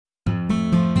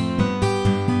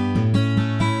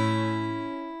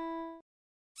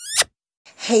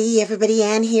Hey everybody,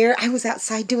 Ann here. I was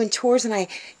outside doing chores and I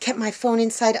kept my phone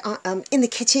inside in the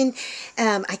kitchen.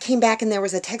 I came back and there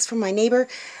was a text from my neighbor.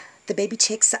 The baby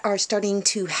chicks are starting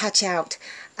to hatch out.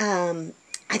 I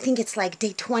think it's like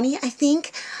day 20, I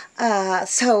think. I'm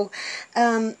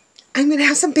going to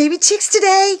have some baby chicks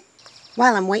today.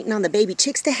 While I'm waiting on the baby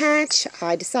chicks to hatch,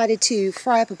 I decided to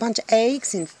fry up a bunch of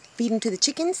eggs and feed them to the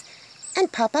chickens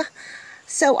and Papa.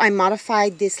 So I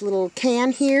modified this little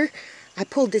can here. I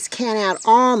pulled this can out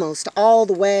almost all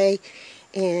the way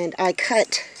and I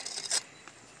cut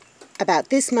about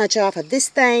this much off of this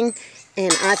thing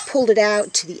and I pulled it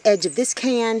out to the edge of this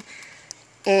can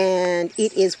and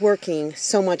it is working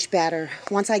so much better.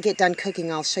 Once I get done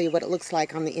cooking, I'll show you what it looks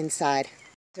like on the inside.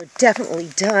 They're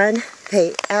definitely done.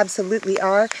 They absolutely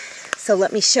are. So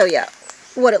let me show you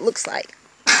what it looks like.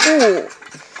 Ooh.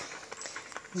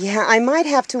 Yeah, I might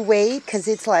have to wait because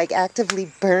it's like actively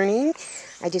burning.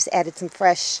 I just added some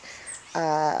fresh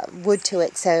wood to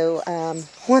it, so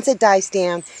once it dies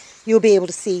down, you'll be able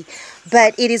to see.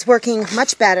 But it is working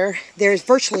much better. There's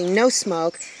virtually no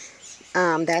smoke.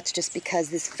 That's just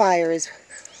because this fire is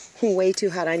way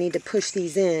too hot. I need to push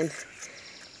these in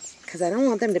because I don't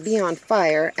want them to be on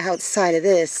fire outside of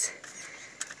this.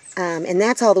 And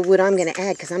that's all the wood I'm going to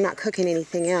add because I'm not cooking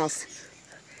anything else.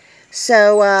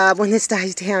 So when this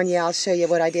dies down, yeah, I'll show you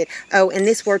what I did. Oh, and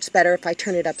this works better if I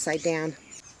turn it upside down.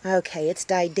 Okay, it's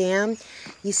died down.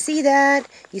 You see that?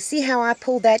 You see how I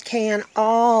pulled that can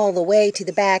all the way to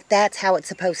the back? That's how it's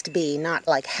supposed to be, not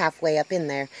like halfway up in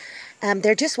there.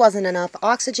 There just wasn't enough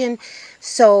oxygen,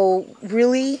 so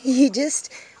really you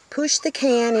just push the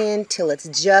can in till it's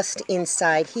just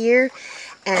inside here,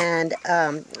 and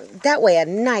that way a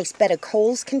nice bed of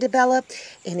coals can develop,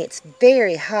 and it's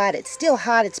very hot. It's still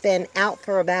hot. It's been out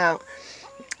for about,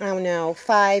 I don't know,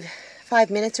 five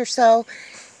minutes or so.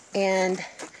 And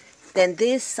then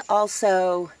this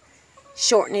also,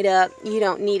 shorten it up. You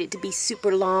don't need it to be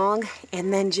super long.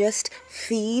 And then just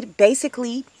feed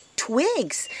basically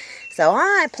twigs. So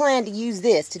I plan to use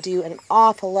this to do an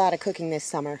awful lot of cooking this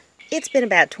summer. It's been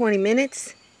about 20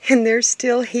 minutes and there's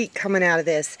still heat coming out of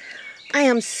this. I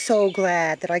am so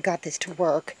glad that I got this to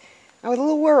work. I was a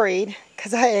little worried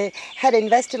because I had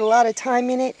invested a lot of time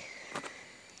in it.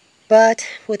 But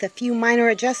with a few minor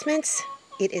adjustments,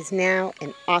 it is now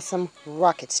an awesome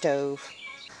rocket stove.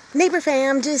 Neighbor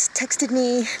fam just texted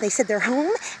me. They said they're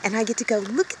home and I get to go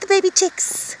look at the baby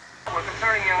chicks.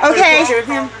 Okay,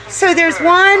 so there's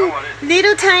one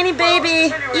little tiny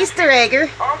baby Easter egger,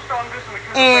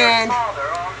 and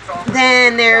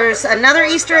then there's another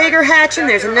Easter egger hatching,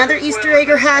 there's another Easter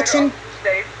egger hatching.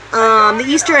 The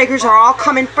Easter eggers are all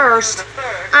coming first.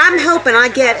 I'm hoping I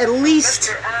get at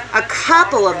least a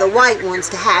couple of the white ones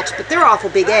to hatch, but they're awful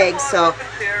big eggs, so.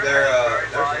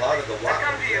 There's a lot of the white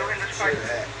ones that should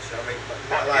hatch. I mean,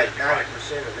 like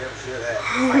 90% of them should hatch.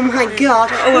 Oh my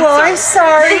gosh. Oh, I'm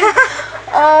sorry.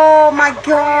 Oh my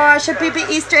gosh, a baby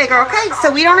Easter egg. Okay,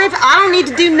 so I don't need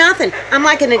to do nothing. I'm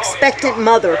like an expectant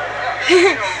mother.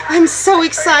 I'm so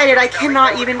excited. I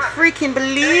cannot even freaking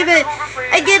believe it.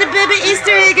 I get a baby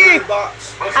Easter egger.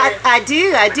 I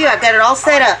do. I've got it all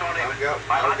set up.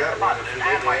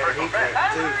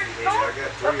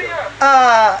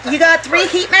 You got 3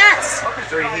 heat mats?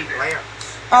 3 heat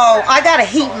lamps. Oh, I got a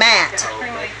heat mat.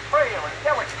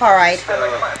 All right.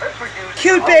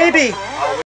 Cute baby.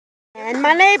 And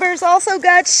my neighbors also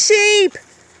got sheep.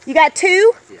 You got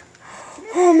 2? Yeah.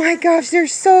 Oh my gosh, they're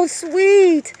so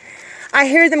sweet. I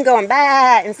hear them going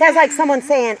bah, and it sounds like someone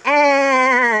saying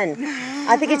Ann.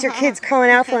 I think it's your kids calling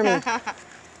out for me.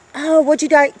 Oh, what'd you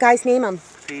guys name them?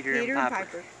 Peter and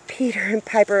Piper. Peter and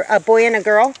Piper, a boy and a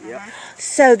girl? Yeah.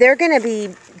 So there's gonna be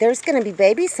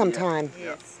babies sometime.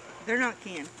 Yep. Yes. They're not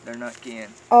kin. They're not kin.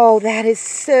 Oh, that is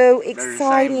so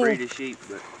exciting. They're the same breed of sheep,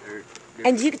 but they're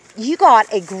different. And you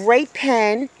got a great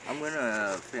pen. I'm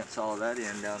gonna fence all of that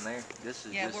in down there. This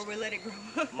is just where we let it grow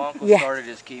up. my uncle Yeah. started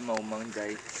his chemo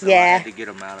Monday, so Yeah. I had to get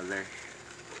them out of there.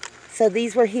 So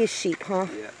these were his sheep, huh?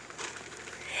 Yeah.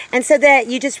 And so that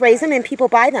you just raise them and people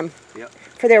buy them? Yep.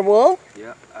 For their wool?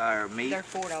 Yep. Our meat. They're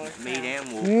 $4 Meat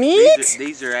and wool. Meat?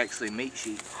 These are actually meat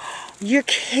sheep. You're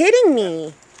kidding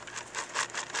me.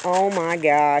 Oh my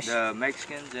gosh. The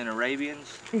Mexicans and Arabians,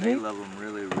 they love them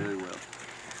really, really well.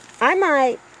 I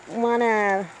might want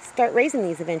to start raising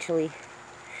these eventually.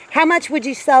 How much would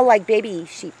you sell like baby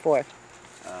sheep for?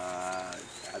 I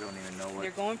don't even know what.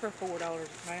 They're going for $4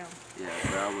 a pound. Yeah,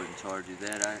 but I wouldn't charge you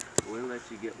that. We'll let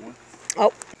you get one.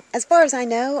 Oh, as far as I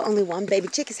know, only one baby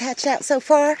chick has hatched out so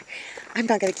far. I'm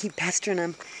not going to keep pestering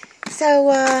them. So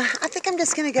I think I'm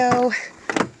just going to go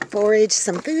forage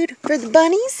some food for the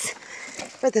bunnies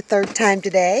for the 3rd time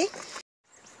today.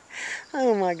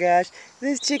 Oh my gosh,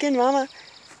 this chicken mama,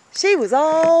 she was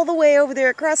all the way over there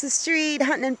across the street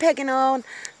hunting and pecking on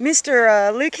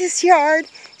Mr. Lucas' yard.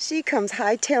 She comes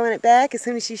hightailing it back as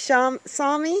soon as she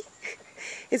saw me.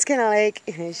 It's kind of like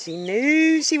she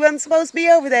knew she wasn't supposed to be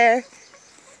over there.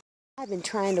 I've been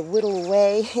trying to whittle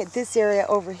away at this area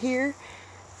over here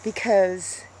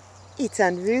because it's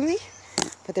unruly,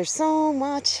 but there's so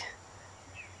much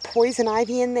poison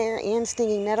ivy in there and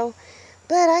stinging nettle,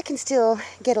 but I can still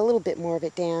get a little bit more of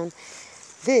it down.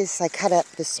 This I cut up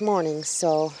this morning,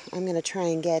 so I'm going to try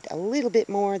and get a little bit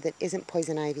more that isn't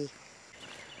poison ivy.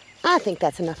 I think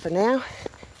that's enough for now.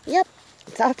 Yep,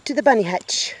 it's off to the bunny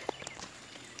hutch.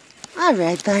 All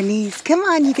right, bunnies, come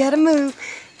on, you gotta move.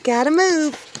 Gotta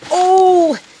move.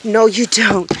 Oh, no you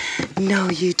don't. No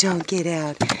you don't, get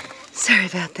out. Sorry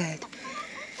about that.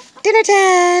 Dinner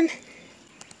time.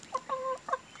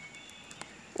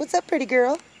 What's up, pretty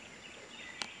girl?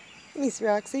 Miss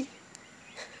Roxy.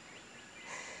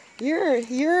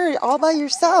 You're all by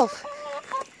yourself.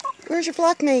 Where's your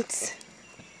flock mates?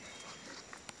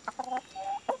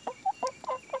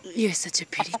 You're such a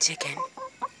pretty chicken.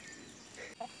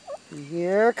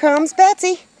 Here comes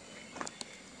Betsy.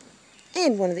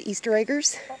 And one of the Easter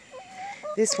eggers.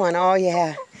 This one, oh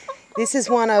yeah. This is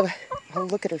one of, oh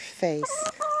look at her face.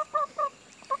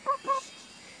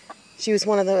 She was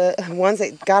one of the ones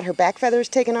that got her back feathers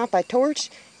taken off by Torch,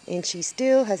 and she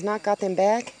still has not got them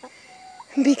back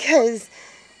because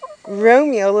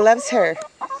Romeo loves her.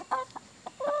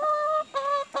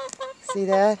 See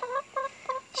that?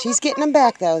 She's getting them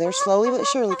back though. They're slowly but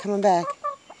surely coming back.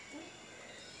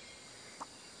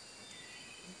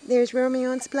 There's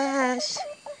Romeo and Splash.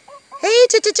 Hey,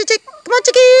 chick, come on,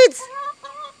 chickies!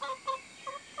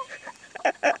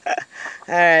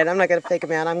 Alright, I'm not going to fake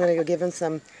them out. I'm going to go give them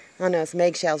some, I don't know, some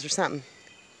eggshells or something.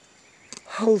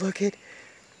 Oh, look it.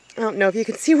 I don't know if you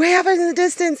can see way up in the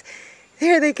distance.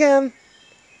 There they come.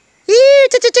 Here,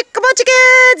 chick, come on,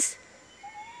 chickens!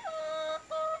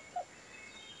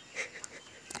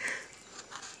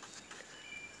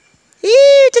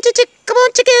 Here, chick, come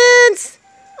on, chickens!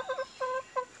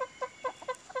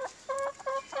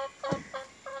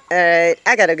 Alright,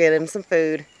 I gotta get him some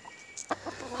food.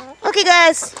 Okay,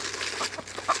 guys.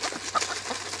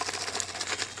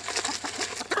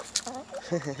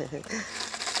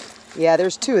 Yeah,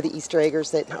 there's two of the Easter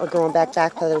eggers that are growing back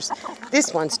feathers.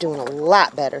 This one's doing a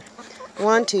lot better.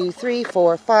 1, 2, 3,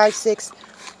 4, 5, 6.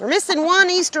 We're missing one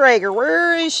Easter egger.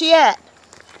 Where is she at?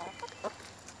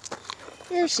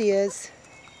 There she is.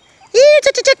 Here,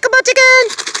 chick, come on, chicken!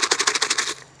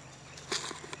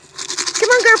 Come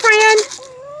on, girlfriend!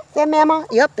 Is that Mama?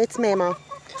 Yep, it's Mama.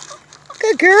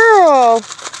 Good girl.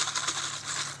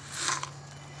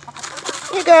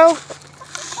 Here you go.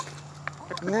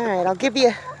 Alright, I'll give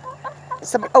you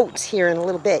some oats here in a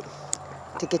little bit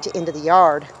to get you into the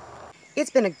yard. It's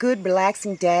been a good,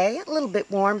 relaxing day. A little bit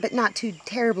warm, but not too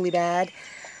terribly bad.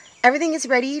 Everything is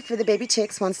ready for the baby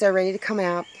chicks once they're ready to come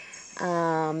out.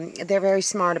 They're very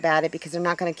smart about it because they're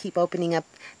not going to keep opening up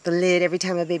the lid every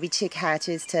time a baby chick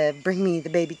hatches to bring me the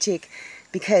baby chick,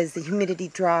 because the humidity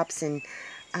drops, and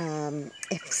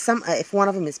if one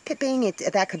of them is pipping,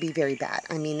 that could be very bad.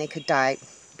 I mean, they could die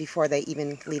before they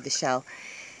even leave the shell.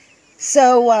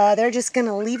 So they're just going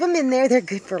to leave them in there. They're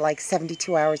good for like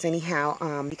 72 hours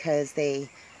anyhow, because they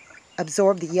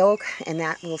absorb the yolk and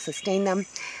that will sustain them.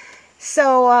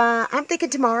 So I'm thinking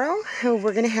tomorrow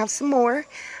we're going to have some more.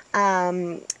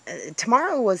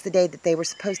 Tomorrow was the day that they were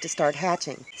supposed to start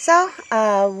hatching. So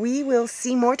we will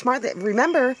see more tomorrow.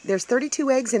 Remember, there's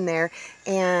 32 eggs in there,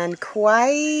 and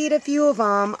quite a few of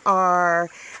them are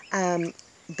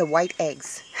the white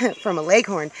eggs from a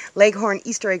leghorn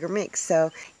Easter egger mix.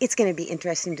 So it's going to be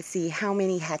interesting to see how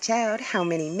many hatch out, how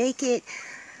many make it.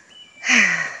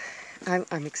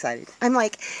 I'm excited. I'm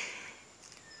like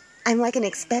an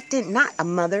expectant, not a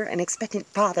mother, an expectant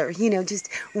father, you know, just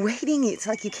waiting. It's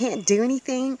like you can't do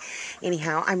anything.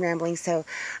 Anyhow, I'm rambling, so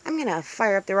I'm going to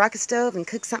fire up the rocket stove and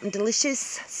cook something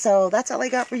delicious. So that's all I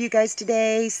got for you guys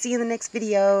today. See you in the next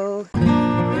video.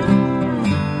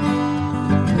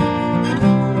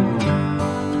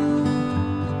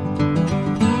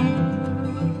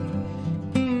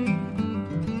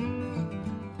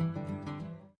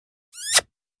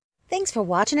 Thanks for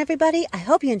watching, everybody. I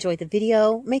hope you enjoyed the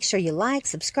video. Make sure you like,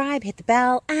 subscribe, hit the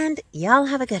bell, and y'all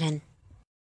have a good one.